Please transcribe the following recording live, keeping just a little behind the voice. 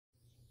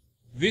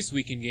This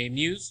week in game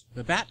news,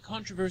 the Bat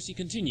controversy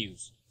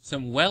continues.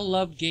 Some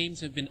well-loved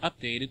games have been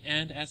updated,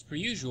 and as per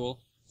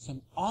usual,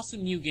 some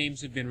awesome new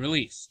games have been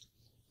released.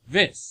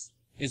 This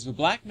is the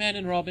Blackman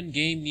and Robin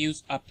Game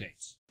News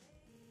Update.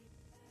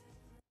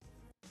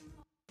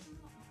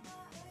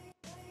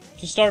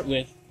 To start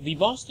with, the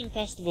Boston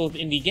Festival of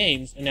Indie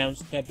Games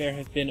announced that there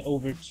have been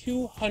over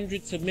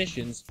 200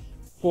 submissions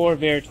for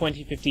their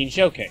 2015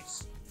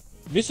 showcase.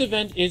 This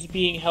event is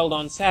being held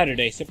on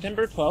Saturday,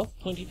 September 12th,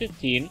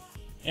 2015,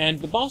 and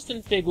the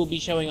Boston Fig will be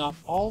showing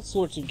off all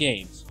sorts of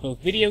games,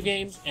 both video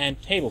games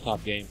and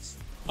tabletop games.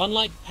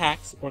 Unlike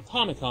PAX or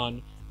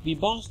Comic-Con, the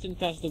Boston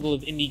Festival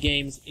of Indie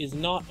Games is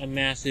not a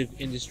massive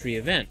industry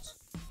event.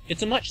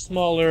 It's a much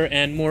smaller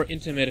and more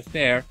intimate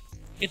affair.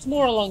 It's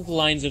more along the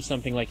lines of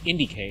something like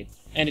Indiecade,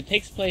 and it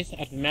takes place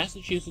at the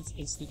Massachusetts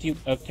Institute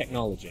of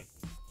Technology.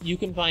 You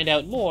can find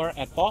out more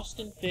at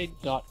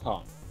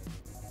bostonfig.com.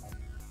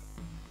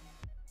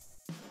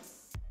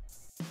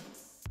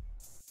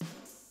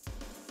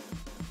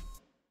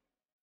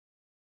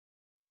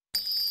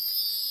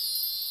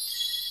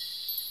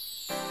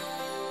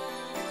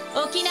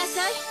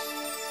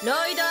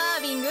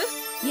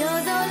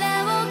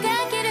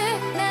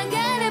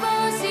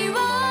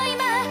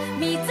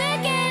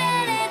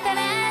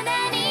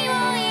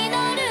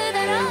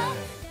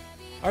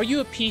 Are you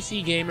a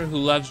PC gamer who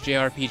loves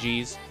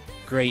JRPGs?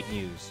 Great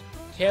news.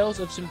 Tales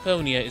of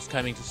Symphonia is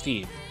coming to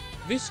Steam.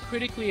 This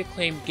critically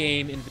acclaimed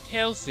game in the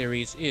Tales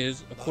series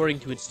is, according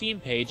to its Steam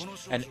page,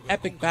 an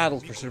epic battle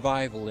for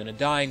survival in a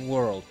dying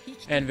world,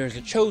 and there's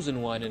a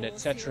chosen one and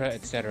etc,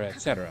 etc,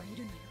 etc.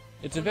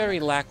 It's a very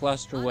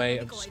lackluster way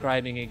of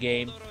describing a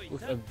game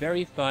with a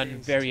very fun,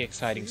 very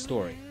exciting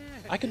story.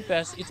 I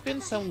confess, it's been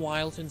some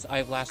while since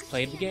I've last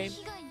played the game.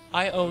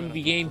 I own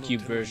the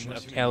GameCube version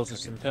of Tales of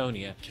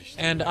Symphonia,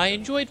 and I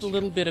enjoyed the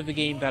little bit of the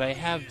game that I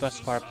have thus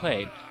far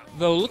played,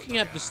 though looking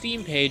at the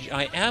Steam page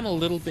I am a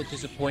little bit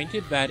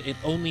disappointed that it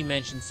only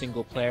mentions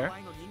single player.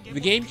 The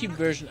GameCube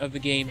version of the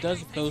game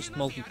does boast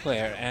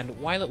multiplayer, and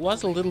while it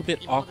was a little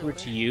bit awkward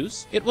to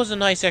use, it was a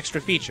nice extra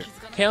feature.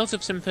 Tales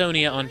of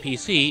Symphonia on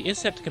PC is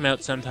set to come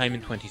out sometime in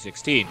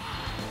 2016.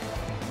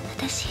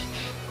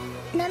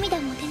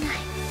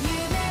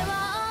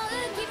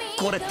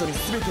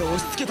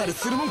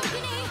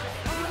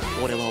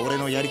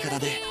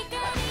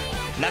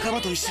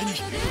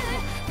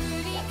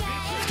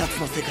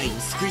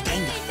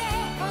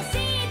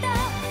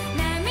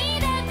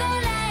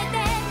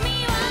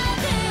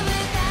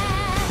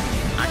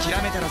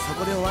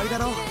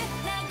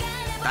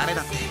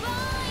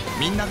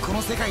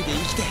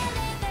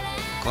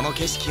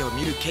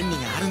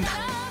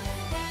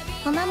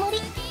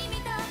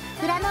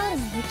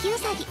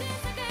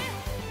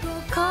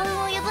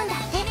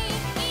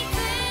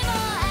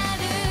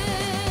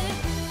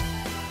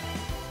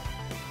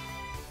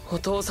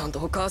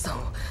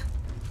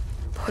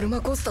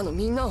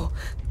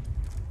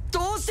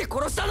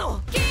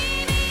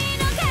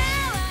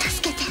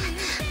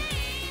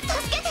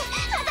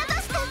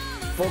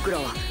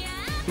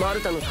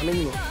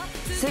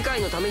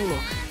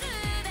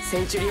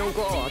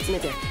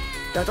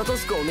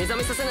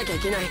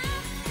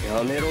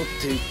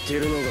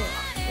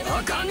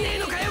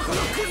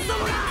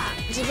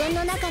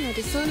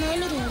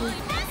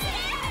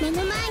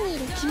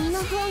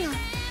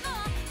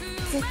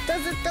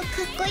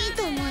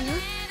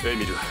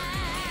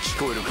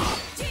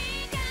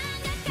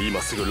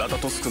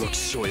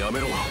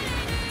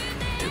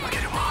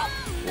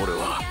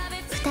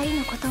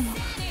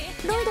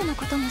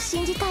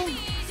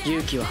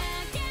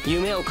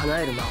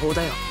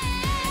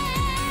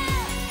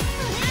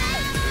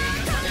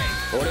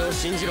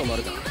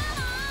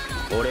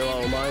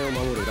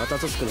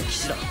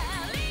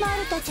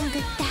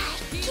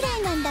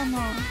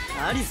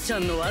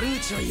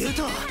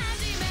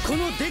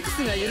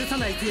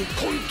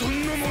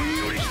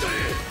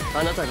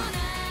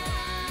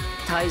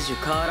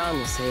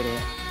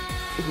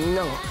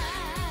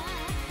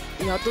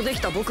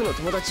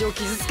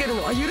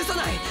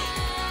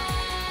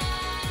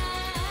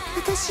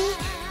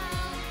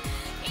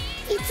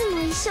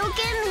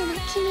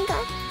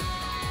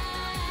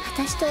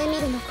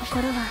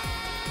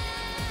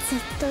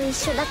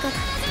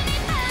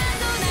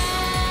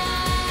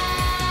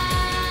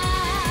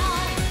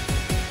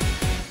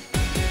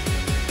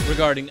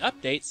 Regarding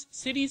updates,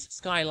 Cities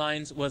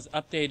Skylines was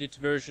updated to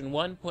version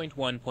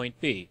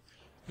 1.1.b.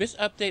 This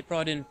update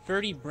brought in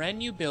 30 brand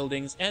new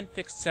buildings and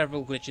fixed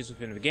several glitches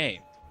within the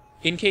game.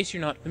 In case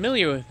you're not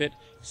familiar with it,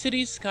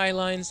 Cities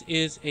Skylines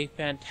is a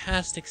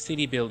fantastic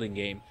city building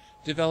game,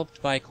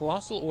 developed by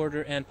Colossal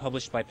Order and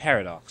published by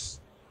Paradox.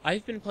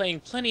 I've been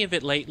playing plenty of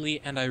it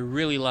lately, and I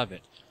really love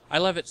it. I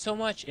love it so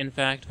much, in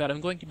fact, that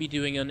I'm going to be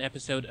doing an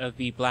episode of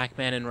the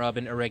Blackman and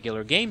Robin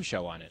Irregular Game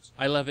Show on it.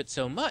 I love it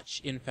so much,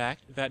 in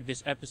fact, that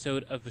this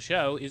episode of the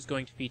show is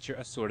going to feature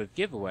a sort of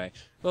giveaway,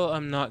 though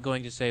I'm not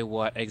going to say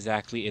what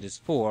exactly it is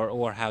for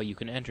or how you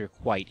can enter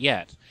quite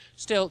yet.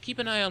 Still, keep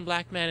an eye on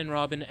Blackman and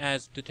Robin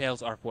as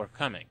details are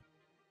forthcoming.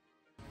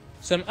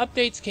 Some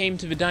updates came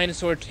to the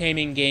dinosaur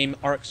taming game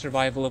Ark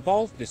Survival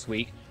Evolved this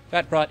week,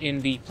 That brought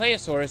in the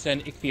Plesiosaurus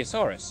and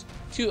Ichthyosaurus,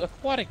 two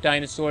aquatic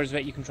dinosaurs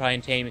that you can try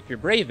and tame if you're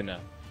brave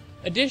enough.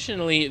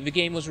 Additionally, the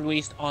game was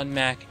released on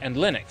Mac and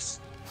Linux.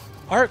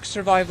 Ark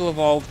Survival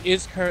Evolved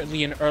is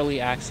currently in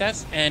early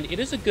access, and it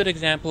is a good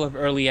example of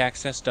early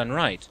access done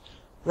right.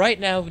 Right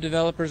now, the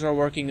developers are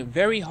working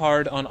very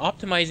hard on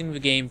optimizing the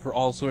game for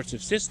all sorts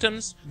of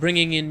systems,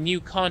 bringing in new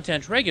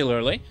content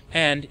regularly,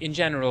 and, in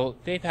general,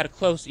 they've had a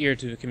close ear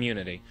to the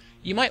community.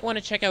 You might want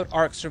to check out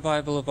Ark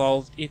Survival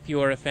Evolved if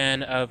you're a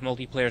fan of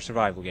multiplayer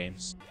survival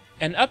games.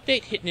 An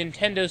update hit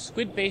Nintendo's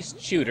squid-based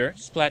shooter,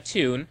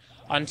 Splatoon,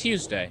 on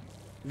Tuesday.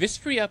 This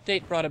free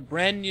update brought a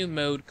brand new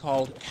mode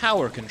called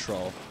Tower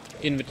Control.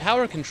 In the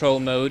Tower Control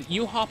mode,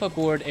 you hop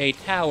aboard a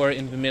tower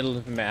in the middle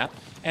of the map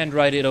and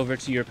ride it over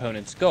to your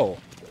opponent's goal.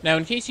 Now,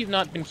 in case you've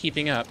not been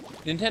keeping up,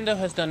 Nintendo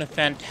has done a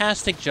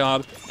fantastic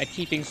job at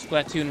keeping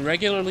Splatoon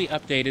regularly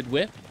updated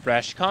with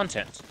fresh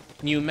content.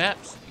 New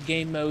maps,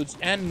 game modes,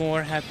 and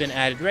more have been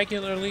added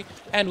regularly,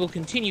 and will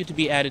continue to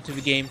be added to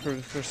the game for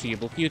the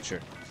foreseeable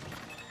future.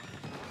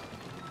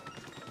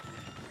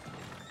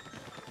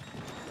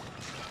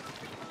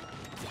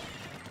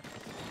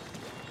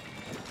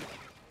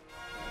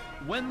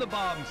 When the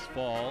bombs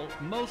fall,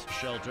 most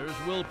shelters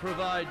will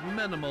provide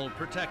minimal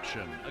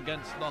protection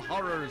against the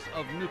horrors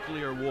of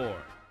nuclear war.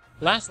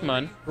 Last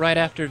month, right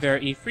after their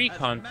E3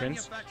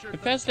 conference,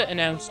 Bethesda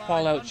announced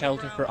Fallout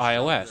Shelter for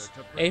iOS,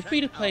 a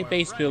free-to-play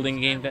base building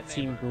game that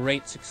seen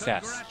great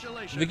success.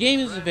 The game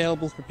is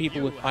available for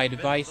people with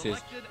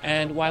iDevices,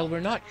 and while we're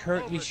not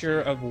currently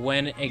sure of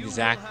when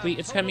exactly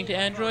it's coming to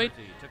Android,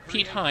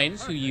 Pete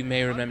Hines, who you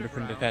may remember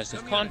from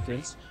Bethesda's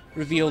conference,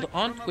 revealed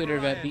on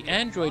Twitter that the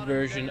Android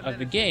version of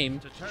the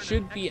game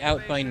should be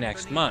out by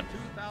next month.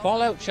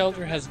 Fallout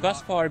Shelter has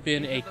thus far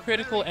been a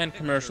critical and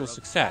commercial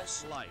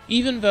success.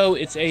 Even though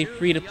it's a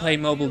free-to-play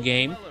mobile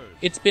game,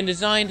 it's been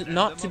designed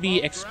not to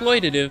be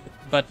exploitative,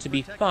 but to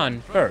be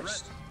fun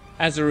first.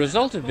 As a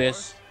result of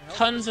this,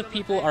 tons of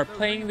people are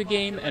playing the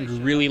game and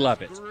really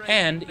love it,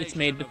 and it's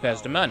made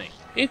Bethesda money.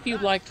 If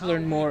you'd like to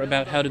learn more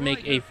about how to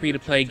make a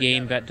free-to-play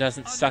game that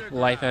doesn't suck the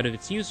life out of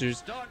its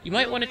users, you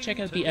might want to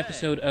check out the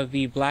episode of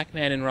the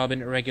Blackman and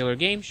Robin Irregular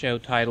Game Show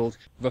titled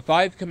The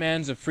 5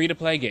 Commands of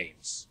Free-to-Play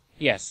Games.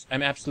 Yes,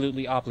 I'm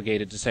absolutely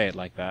obligated to say it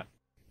like that.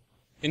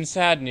 In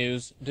sad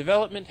news,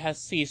 development has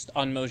ceased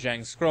on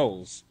Mojang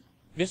Scrolls.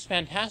 This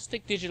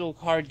fantastic digital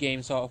card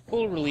game saw a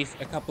full release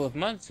a couple of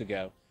months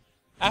ago.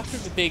 After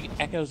the big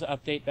Echoes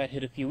update that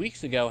hit a few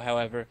weeks ago,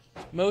 however,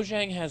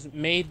 Mojang has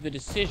made the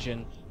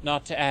decision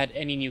not to add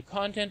any new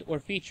content or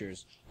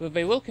features, but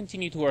they will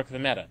continue to work the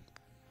meta.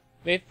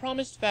 They've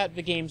promised that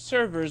the game's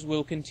servers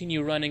will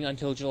continue running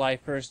until July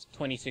 1st,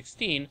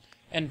 2016,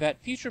 and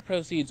that future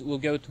proceeds will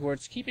go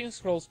towards keeping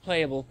Scrolls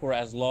playable for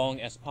as long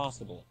as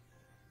possible.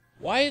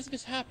 Why is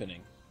this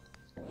happening?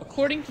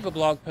 According to the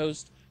blog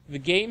post, the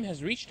game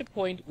has reached a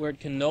point where it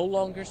can no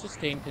longer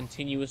sustain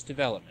continuous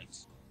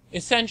development.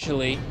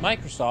 Essentially,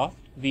 Microsoft,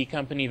 the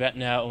company that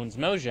now owns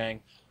Mojang,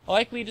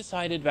 likely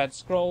decided that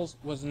Scrolls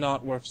was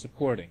not worth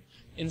supporting,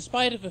 in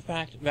spite of the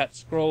fact that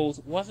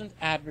Scrolls wasn't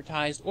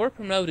advertised or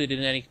promoted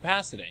in any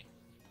capacity.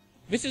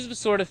 This is the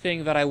sort of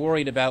thing that I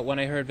worried about when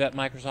I heard that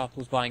Microsoft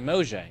was buying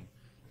Mojang.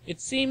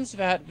 It seems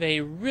that they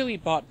really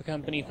bought the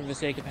company for the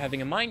sake of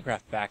having a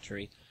Minecraft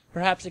factory,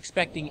 perhaps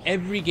expecting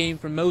every game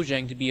from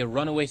Mojang to be a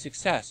runaway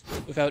success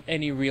without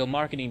any real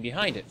marketing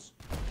behind it.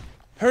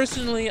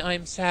 Personally,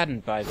 I'm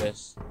saddened by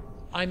this.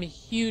 I'm a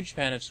huge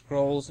fan of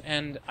Scrolls,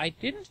 and I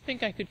didn't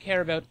think I could care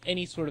about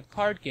any sort of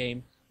card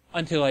game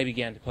until I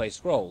began to play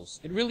Scrolls.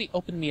 It really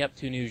opened me up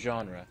to a new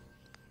genre.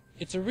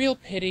 It's a real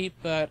pity,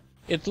 but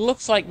it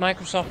looks like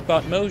Microsoft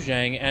bought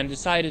Mojang and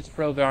decided to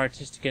throw their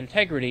artistic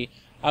integrity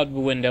out the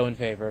window in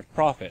favor of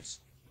profits.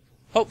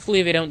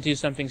 Hopefully they don't do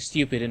something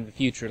stupid in the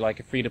future like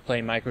a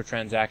free-to-play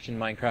microtransaction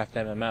Minecraft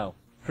MMO.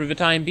 For the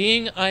time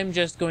being, I'm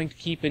just going to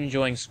keep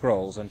enjoying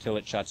Scrolls until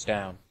it shuts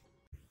down.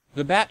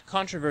 The Bat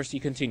controversy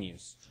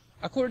continues.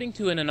 According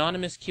to an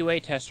anonymous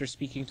QA tester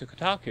speaking to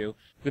Kotaku,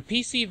 the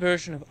PC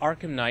version of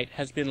Arkham Knight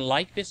has been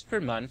like this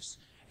for months,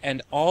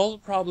 and all the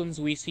problems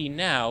we see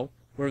now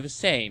were the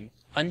same,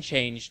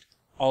 unchanged,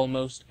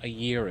 almost a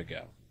year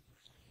ago.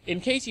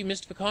 In case you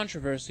missed the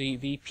controversy,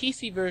 the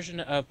PC version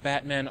of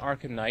Batman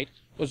Arkham Knight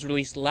was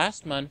released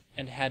last month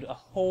and had a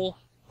whole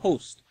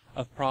host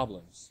of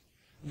problems.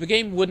 The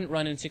game wouldn't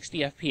run in 60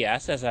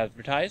 FPS as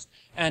advertised,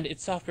 and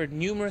it suffered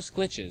numerous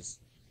glitches.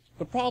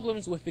 The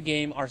problems with the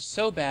game are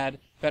so bad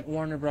that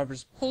Warner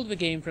Bros. Pulled the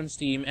game from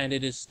Steam and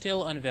it is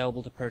still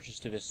unavailable to purchase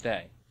to this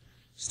day.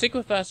 Stick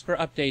with us for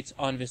updates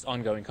on this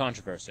ongoing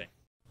controversy.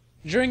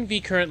 During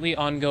the currently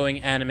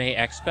ongoing Anime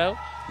Expo,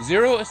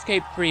 Zero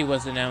Escape 3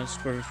 was announced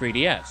for the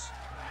 3DS.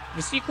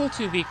 The sequel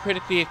to the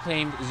critically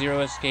acclaimed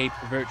Zero Escape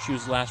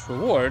Virtue's Last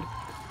Reward,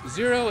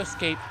 Zero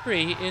Escape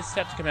 3 is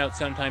set to come out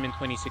sometime in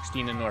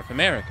 2016 in North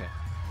America.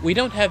 We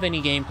don't have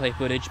any gameplay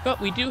footage, but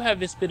we do have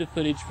this bit of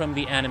footage from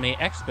the Anime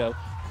Expo,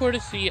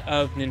 courtesy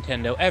of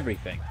Nintendo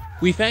Everything.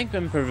 We thank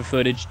them for the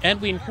footage, and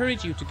we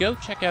encourage you to go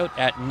check out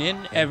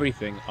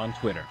 @NinEverything on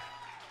Twitter.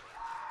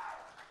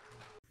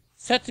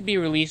 Set to be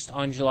released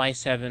on July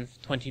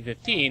 7th,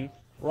 2015,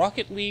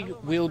 Rocket League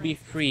will be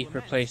free for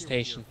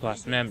PlayStation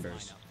Plus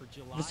members.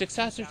 The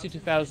successor to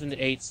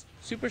 2008's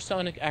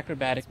Supersonic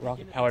Acrobatic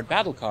Rocket-Powered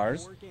Battle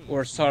Cars,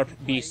 or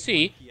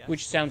SARP-BC,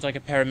 which sounds like a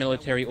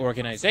paramilitary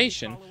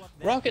organization,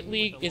 Rocket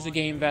League is a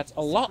game that's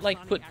a lot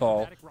like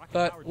football,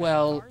 but,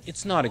 well,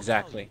 it's not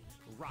exactly.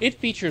 It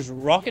features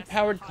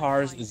rocket-powered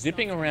cars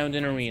zipping around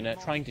an arena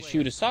trying to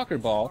shoot a soccer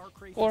ball,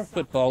 or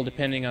football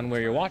depending on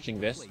where you're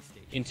watching this,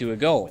 into a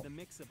goal.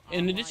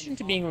 In addition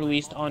to being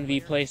released on the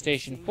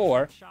PlayStation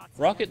 4,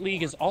 Rocket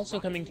League is also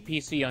coming to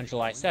PC on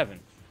July 7th.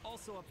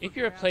 If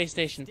you're a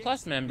PlayStation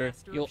Plus member,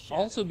 you'll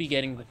also be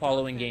getting the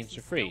following games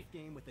for free.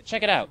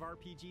 Check it out.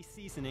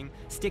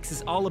 Styx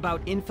is all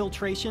about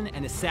infiltration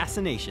and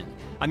assassination.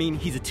 I mean,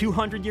 he's a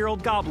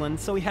 200-year-old goblin,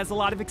 so he has a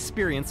lot of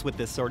experience with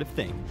this sort of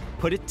thing.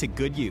 Put it to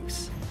good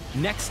use.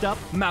 Next up,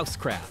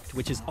 Mousecraft,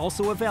 which is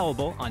also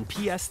available on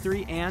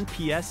PS3 and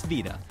PS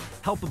Vita.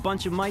 Help a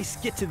bunch of mice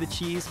get to the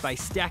cheese by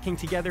stacking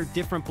together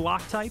different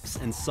block types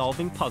and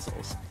solving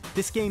puzzles.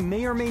 This game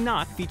may or may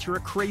not feature a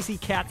crazy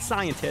cat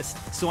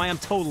scientist, so I am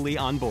totally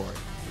on board.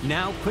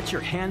 Now put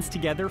your hands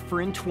together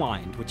for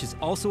Entwined, which is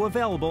also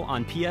available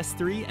on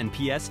PS3 and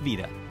PS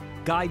Vita.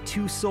 Guide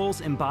two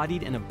souls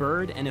embodied in a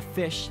bird and a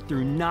fish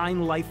through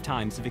 9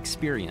 lifetimes of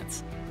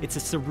experience. It's a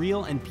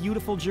surreal and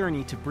beautiful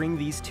journey to bring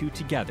these two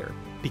together,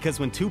 because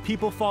when two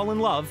people fall in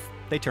love,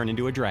 they turn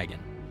into a dragon.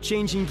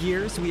 Changing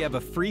gears, we have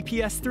a free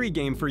PS3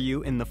 game for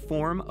you in the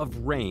form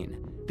of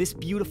Rain. This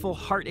beautiful,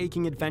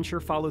 heart-aching adventure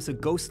follows a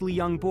ghostly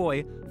young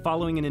boy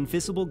following an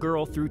invisible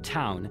girl through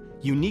town.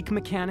 Unique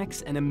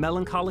mechanics and a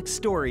melancholic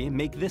story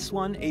make this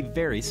one a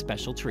very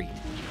special treat.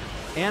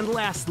 And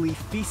lastly,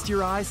 feast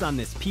your eyes on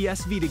this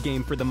PS Vita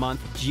game for the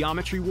month,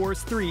 Geometry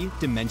Wars 3: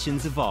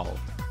 Dimensions Evolve.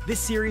 This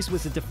series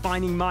was a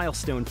defining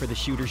milestone for the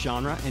shooter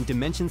genre, and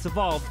Dimensions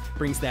Evolved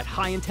brings that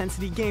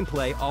high-intensity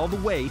gameplay all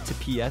the way to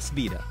PS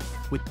Vita.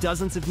 With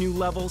dozens of new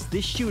levels,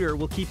 this shooter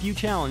will keep you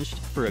challenged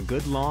for a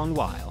good long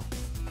while.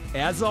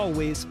 As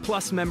always,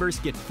 Plus members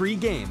get free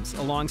games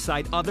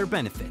alongside other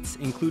benefits,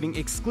 including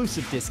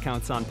exclusive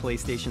discounts on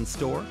PlayStation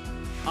Store,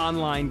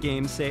 online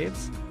game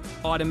saves,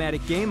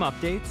 automatic game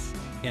updates,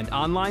 and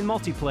online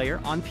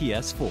multiplayer on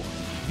PS4.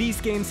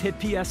 These games hit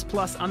PS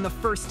Plus on the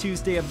first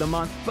Tuesday of the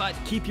month, but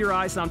keep your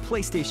eyes on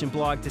PlayStation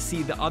Blog to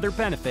see the other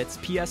benefits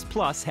PS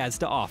Plus has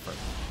to offer.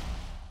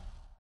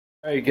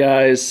 Alright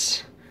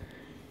guys,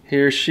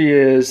 here she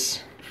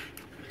is.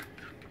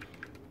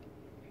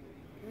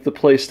 The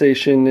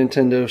PlayStation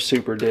Nintendo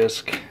Super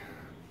Disc.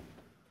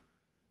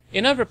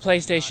 In other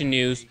PlayStation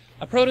news,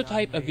 a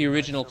prototype of the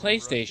original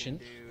PlayStation,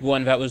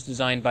 one that was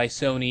designed by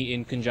Sony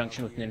in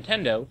conjunction with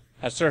Nintendo,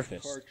 has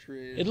surfaced.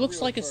 It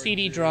looks like a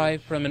CD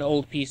drive from an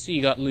old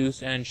PC got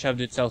loose and shoved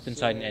itself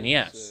inside an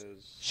NES.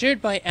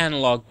 Shared by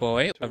Analog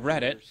Boy of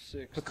Reddit,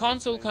 the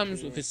console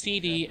comes with a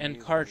CD and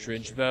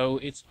cartridge,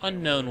 though it's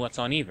unknown what's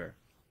on either.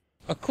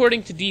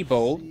 According to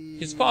Diebold,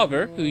 his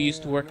father, who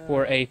used to work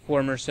for a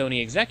former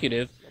Sony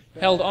executive,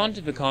 held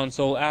onto the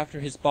console after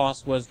his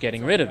boss was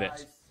getting rid of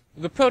it.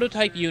 The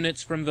prototype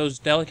units from those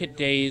delicate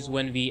days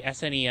when the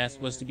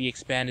SNES was to be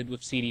expanded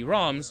with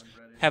CD-ROMs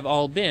have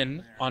all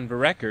been, on the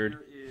record,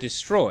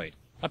 destroyed.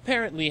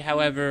 Apparently,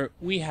 however,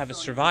 we have a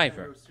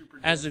survivor.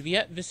 As of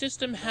yet, the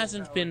system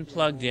hasn't been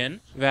plugged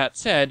in. That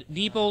said,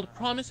 Diebold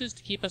promises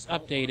to keep us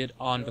updated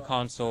on the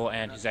console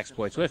and his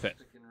exploits with it.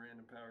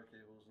 Random power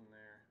cables in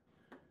there.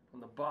 On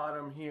the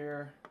bottom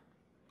here,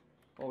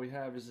 all we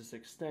have is this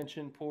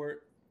extension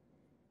port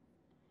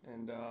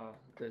and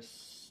this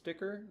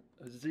sticker,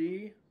 a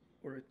Z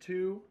or a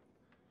 2,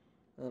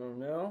 I don't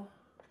know.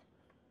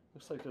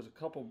 Looks like there's a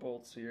couple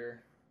bolts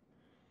here,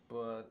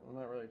 but I'm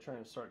not really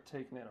trying to start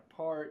taking it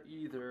apart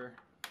either.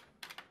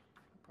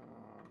 Let's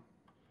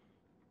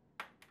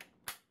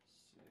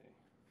see.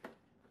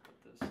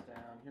 Put this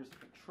down. Here's the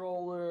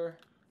controller.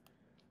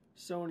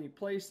 Sony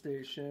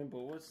PlayStation,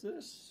 but what's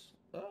this?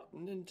 Oh,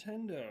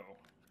 Nintendo.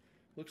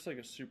 Looks like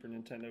a Super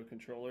Nintendo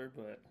controller,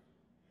 but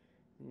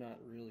I'm not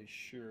really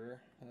sure.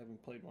 I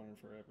haven't played one in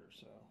forever,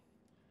 so.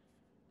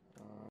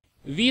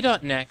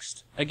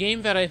 V.Next, a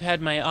game that I've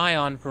had my eye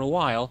on for a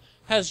while,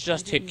 has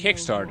just hit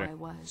Kickstarter.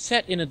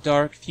 Set in a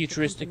dark,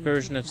 futuristic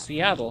version of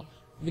Seattle,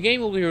 the game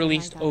will be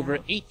released over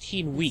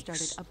 18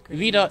 weeks.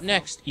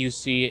 V.Next, you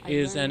see,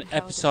 is an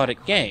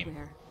episodic game.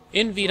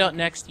 In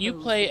V.Next, you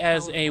play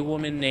as a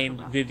woman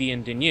named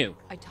Vivian Deneu.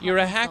 You're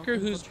a hacker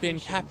who's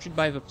been captured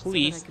by the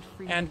police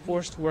and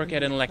forced to work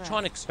at an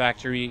electronics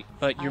factory,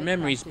 but your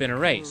memory's been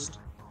erased.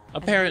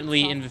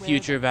 Apparently, in the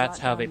future, that's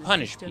how they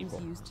punish people.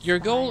 Your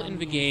goal in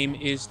the game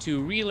is to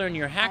relearn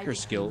your hacker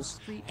skills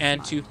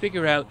and to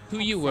figure out who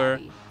you were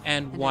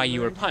and why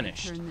you were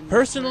punished.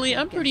 Personally,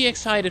 I'm pretty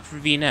excited for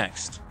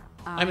V.Next.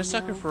 I'm a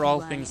sucker for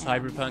all things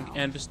cyberpunk,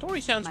 and the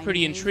story sounds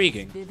pretty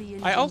intriguing.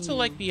 I also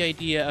like the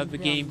idea of the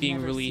game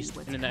being released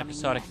in an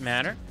episodic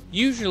manner.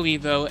 Usually,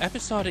 though,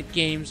 episodic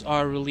games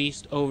are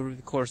released over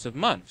the course of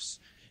months.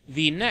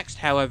 V.Next,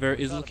 however,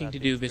 is looking to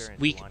do this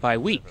week by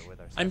week.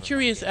 I'm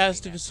curious as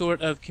to the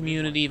sort of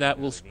community that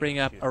will spring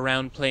up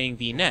around playing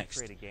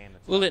vNext.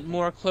 Will it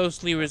more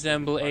closely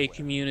resemble a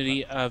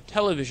community of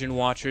television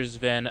watchers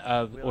than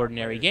of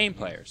ordinary game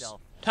players?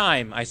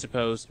 Time, I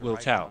suppose, will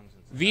tell.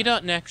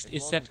 V.Next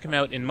is set to come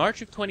out in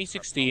March of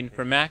 2016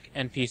 for Mac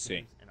and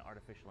PC.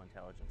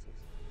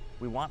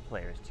 We want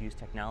players to use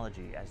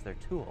technology as their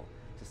tool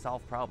to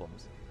solve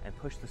problems and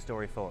push the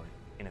story forward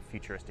in a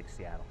futuristic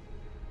Seattle.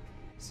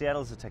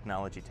 Seattle is a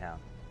technology town.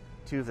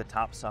 2 of the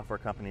top software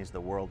companies in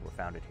the world were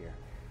founded here,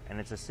 and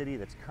it's a city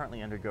that's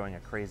currently undergoing a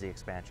crazy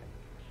expansion.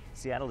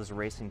 Seattle is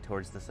racing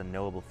towards this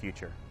unknowable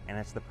future, and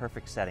it's the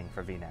perfect setting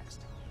for vNext.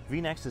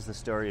 vNext is the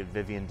story of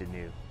Vivian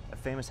Deneau, a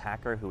famous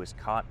hacker who was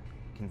caught,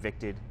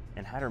 convicted,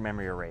 and had her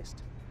memory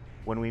erased.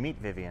 When we meet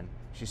Vivian,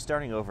 she's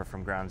starting over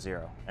from ground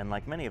zero, and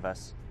like many of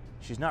us,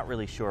 she's not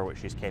really sure what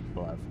she's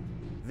capable of.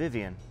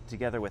 Vivian,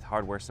 together with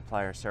hardware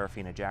supplier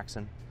Serafina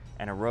Jackson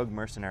and a rogue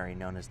mercenary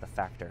known as the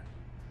Factor,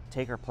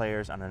 take our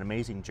players on an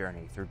amazing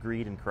journey through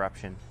greed and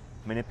corruption,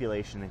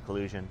 manipulation and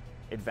collusion,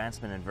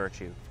 advancement and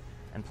virtue,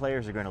 and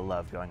players are going to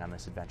love going on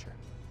this adventure.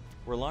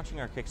 We're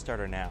launching our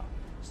Kickstarter now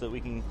so that we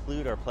can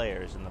include our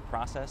players in the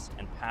process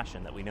and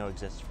passion that we know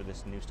exists for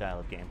this new style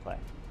of gameplay.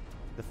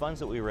 The funds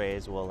that we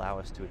raise will allow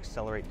us to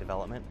accelerate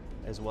development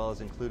as well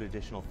as include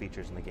additional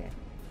features in the game.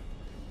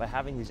 By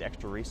having these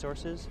extra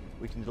resources,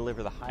 we can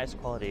deliver the highest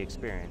quality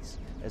experience,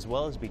 as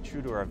well as be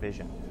true to our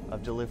vision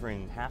of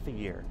delivering half a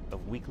year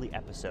of weekly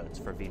episodes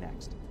for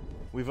vNext.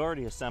 We've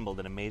already assembled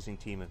an amazing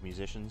team of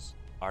musicians,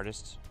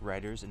 artists,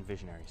 writers, and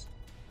visionaries.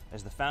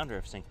 As the founder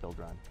of Sync Build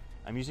Run,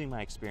 I'm using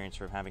my experience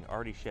from having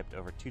already shipped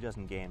over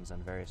 24 games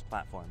on various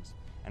platforms,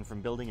 and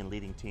from building and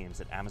leading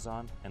teams at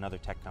Amazon and other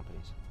tech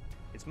companies.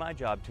 It's my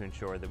job to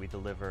ensure that we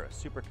deliver a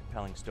super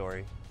compelling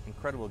story,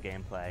 incredible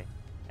gameplay,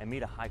 and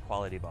meet a high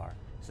quality bar,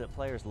 so that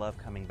players love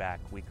coming back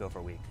week over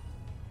week.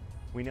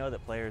 We know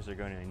that players are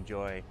going to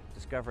enjoy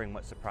discovering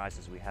what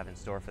surprises we have in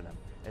store for them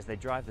as they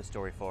drive the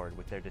story forward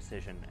with their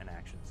decision and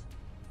actions.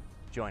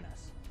 Join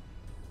us.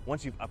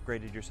 Once you've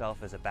upgraded yourself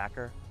as a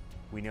backer,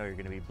 we know you're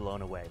going to be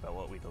blown away by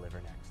what we deliver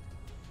next.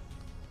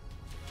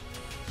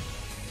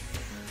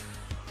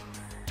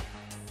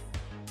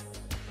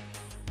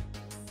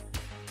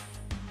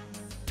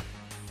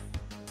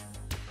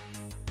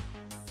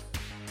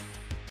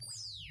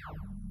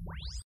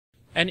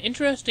 An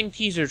interesting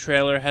teaser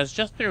trailer has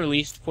just been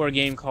released for a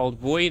game called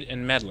Void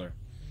and Meddler.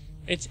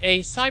 It's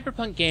a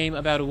cyberpunk game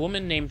about a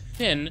woman named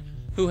Finn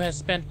who has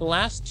spent the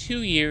last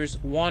 2 years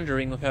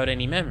wandering without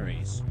any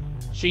memories.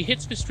 She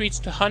hits the streets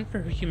to hunt for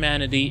her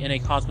humanity in a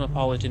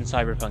cosmopolitan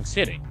cyberpunk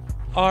city.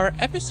 Are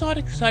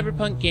episodic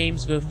cyberpunk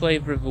games the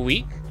flavor of the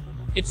week?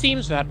 It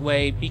seems that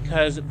way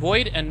because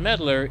Void and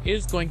Meddler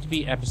is going to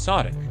be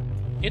episodic.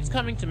 It's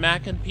coming to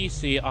Mac and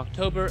PC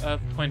October of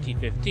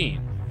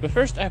 2015. The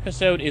first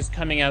episode is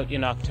coming out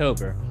in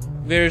October.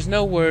 There's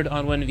no word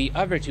on when the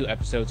other 2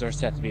 episodes are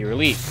set to be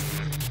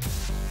released.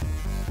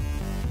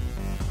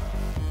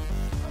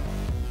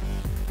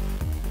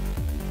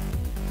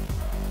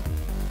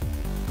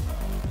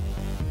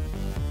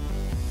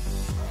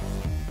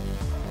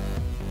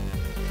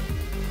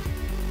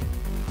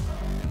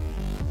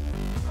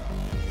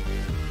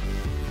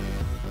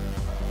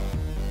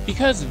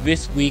 Because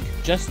this week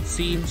just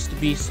seems to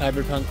be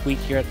Cyberpunk week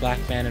here at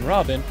Blackman and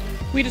Robin,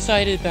 we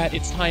decided that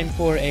it's time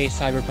for a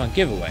Cyberpunk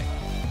giveaway.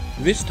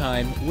 This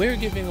time, we're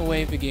giving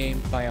away the game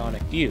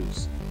Bionic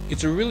Views.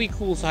 It's a really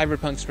cool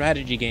Cyberpunk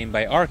strategy game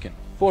by Arkan.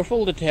 For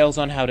full details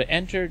on how to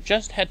enter,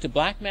 just head to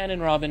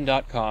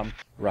blackmanandrobin.com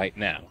right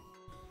now.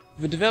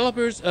 The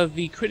developers of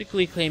the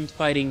critically acclaimed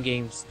fighting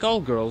game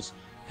Skullgirls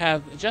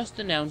have just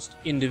announced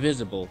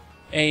Indivisible,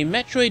 a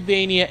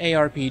Metroidvania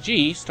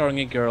ARPG starring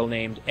a girl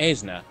named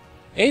Aesna.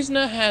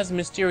 Aesna has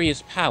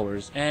mysterious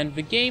powers, and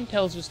the game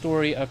tells the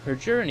story of her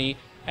journey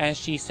as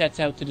she sets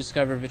out to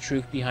discover the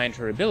truth behind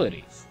her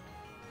abilities.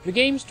 The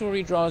game's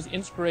story draws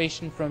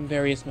inspiration from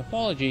various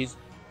mythologies,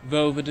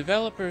 though the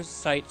developers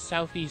cite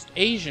Southeast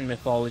Asian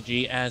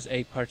mythology as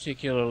a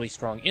particularly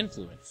strong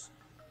influence.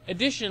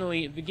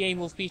 Additionally, the game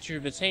will feature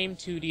the same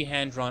 2D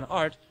hand-drawn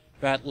art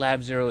that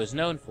Lab Zero is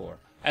known for,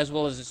 as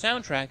well as a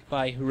soundtrack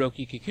by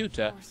Hiroki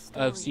Kikuta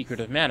of Secret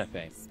of Mana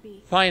fame.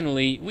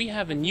 Finally, we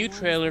have a new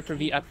trailer for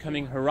the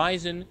upcoming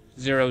Horizon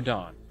Zero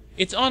Dawn.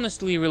 It's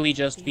honestly really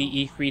just the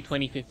E3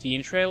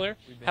 2015 trailer,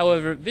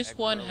 however, this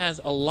one has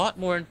a lot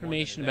more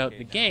information about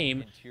the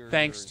game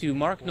thanks to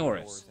Mark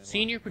Norris,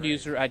 senior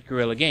producer at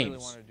Guerrilla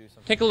Games.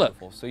 Take a look.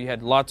 So you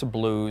had lots of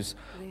blues,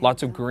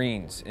 lots of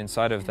greens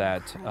inside of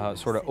that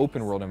sort of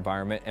open world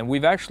environment, and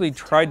we've actually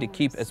tried to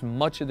keep as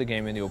much of the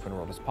game in the open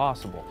world as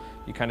possible.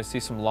 You kind of see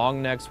some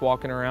long necks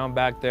walking around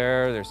back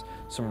there, there's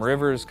some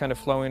rivers kind of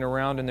flowing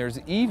around, and there's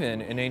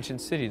even an ancient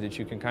city that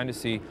you can kind of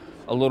see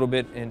a little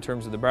bit in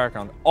terms of the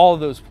background. All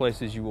those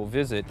places you will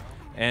visit,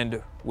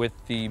 and with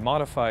the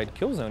modified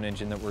Killzone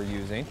engine that we're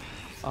using,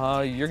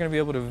 you're going to be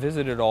able to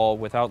visit it all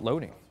without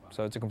loading.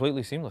 So it's a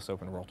completely seamless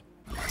open world.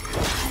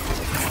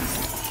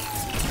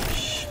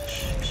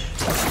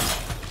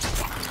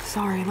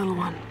 Sorry, little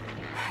one.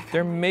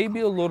 there may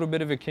be a little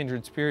bit of a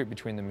kindred spirit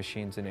between the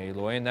machines and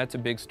Aloy, and that's a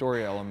big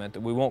story element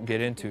that we won't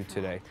get into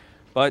today.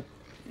 But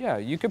yeah,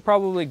 you could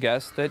probably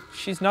guess that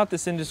she's not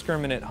this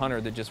indiscriminate hunter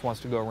that just wants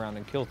to go around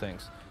and kill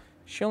things.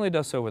 She only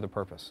does so with a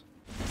purpose.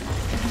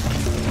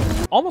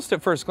 Almost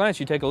at first glance,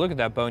 you take a look at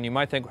that bow and you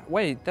might think,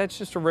 wait, that's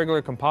just a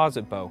regular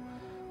composite bow.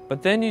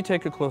 But then you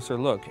take a closer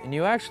look and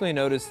you actually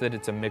notice that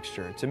it's a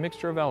mixture. It's a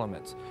mixture of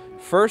elements.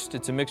 First,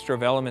 it's a mixture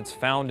of elements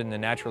found in the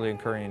naturally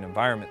occurring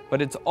environment,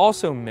 but it's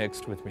also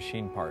mixed with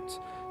machine parts.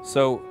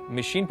 So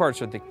machine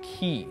parts are the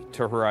key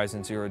to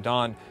Horizon Zero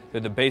Dawn. They're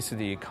the base of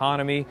the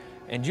economy,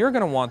 and you're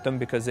going to want them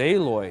because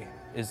Aloy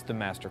is the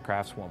master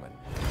craftswoman.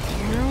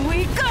 Here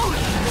we go!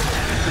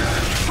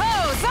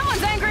 Oh,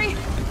 someone's angry!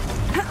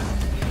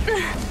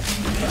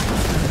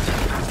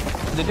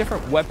 The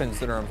different weapons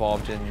that are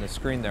involved in the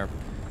screen there,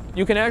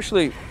 you can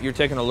actually, you're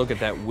taking a look at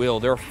that wheel.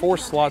 There are 4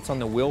 slots on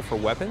the wheel for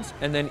weapons,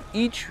 and then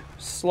each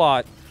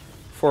slot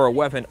for a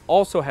weapon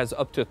also has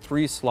up to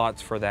 3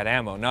 slots for that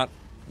ammo. Not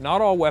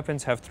all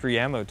weapons have 3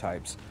 ammo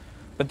types,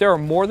 but there are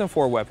more than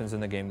 4 weapons in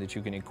the game that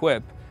you can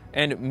equip,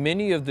 and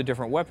many of the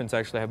different weapons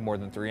actually have more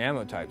than 3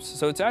 ammo types.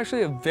 So it's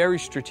actually a very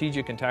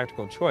strategic and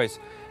tactical choice,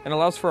 and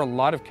allows for a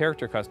lot of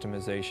character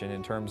customization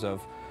in terms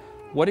of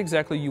what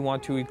exactly you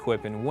want to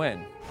equip and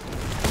when.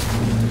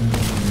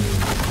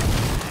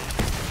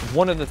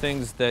 One of the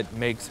things that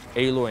makes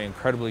Aloy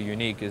incredibly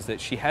unique is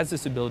that she has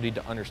this ability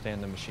to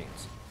understand the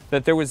machines.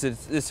 That there was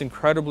this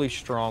incredibly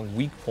strong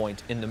weak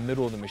point in the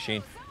middle of the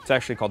machine. It's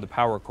actually called the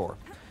power core.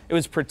 It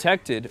was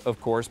protected, of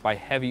course, by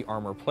heavy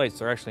armor plates.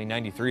 There are actually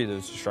 93 of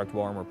those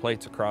destructible armor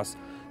plates across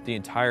the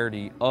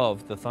entirety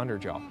of the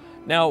Thunderjaw.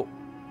 Now,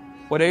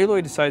 what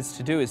Aloy decides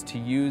to do is to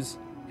use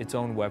its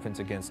own weapons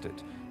against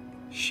it.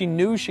 She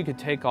knew she could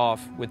take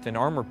off with an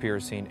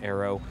armor-piercing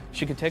arrow.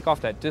 She could take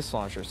off that disc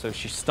launcher, so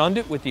she stunned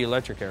it with the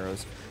electric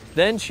arrows.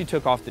 Then she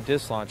took off the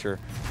disc launcher.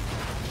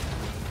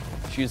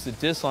 She used the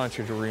disc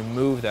launcher to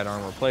remove that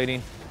armor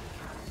plating.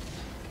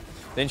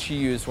 Then she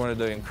used one of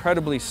the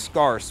incredibly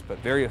scarce but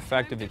very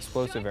effective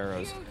explosive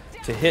arrows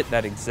to hit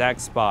that exact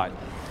spot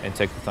and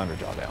take the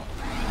Thunderjaw down.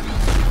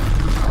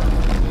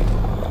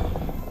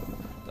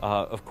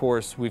 Of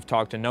course, we've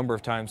talked a number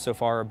of times so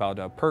far about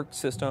a perk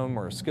system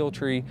or a skill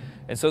tree,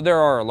 and so there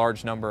are a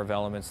large number of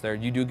elements there.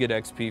 You do get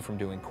XP from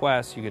doing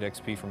quests, you get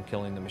XP from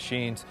killing the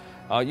machines,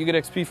 you get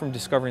XP from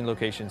discovering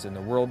locations in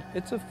the world.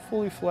 It's a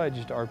fully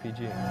fledged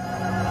RPG.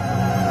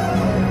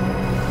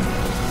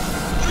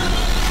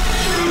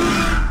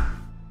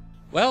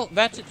 Well,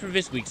 that's it for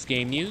this week's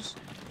game news.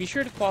 Be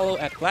sure to follow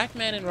at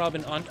Blackman and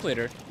Robin on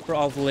Twitter for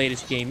all the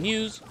latest game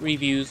news,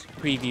 reviews,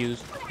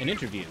 previews, and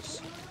interviews.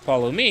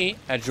 Follow me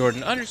at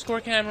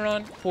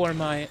Jordan_Cameron for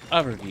my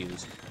other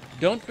views.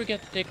 Don't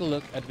forget to take a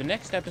look at the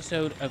next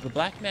episode of the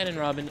Blackman and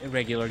Robin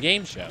Irregular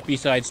Game Show.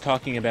 Besides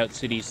talking about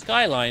city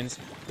skylines,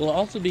 we'll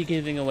also be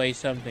giving away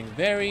something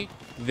very,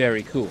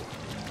 very cool.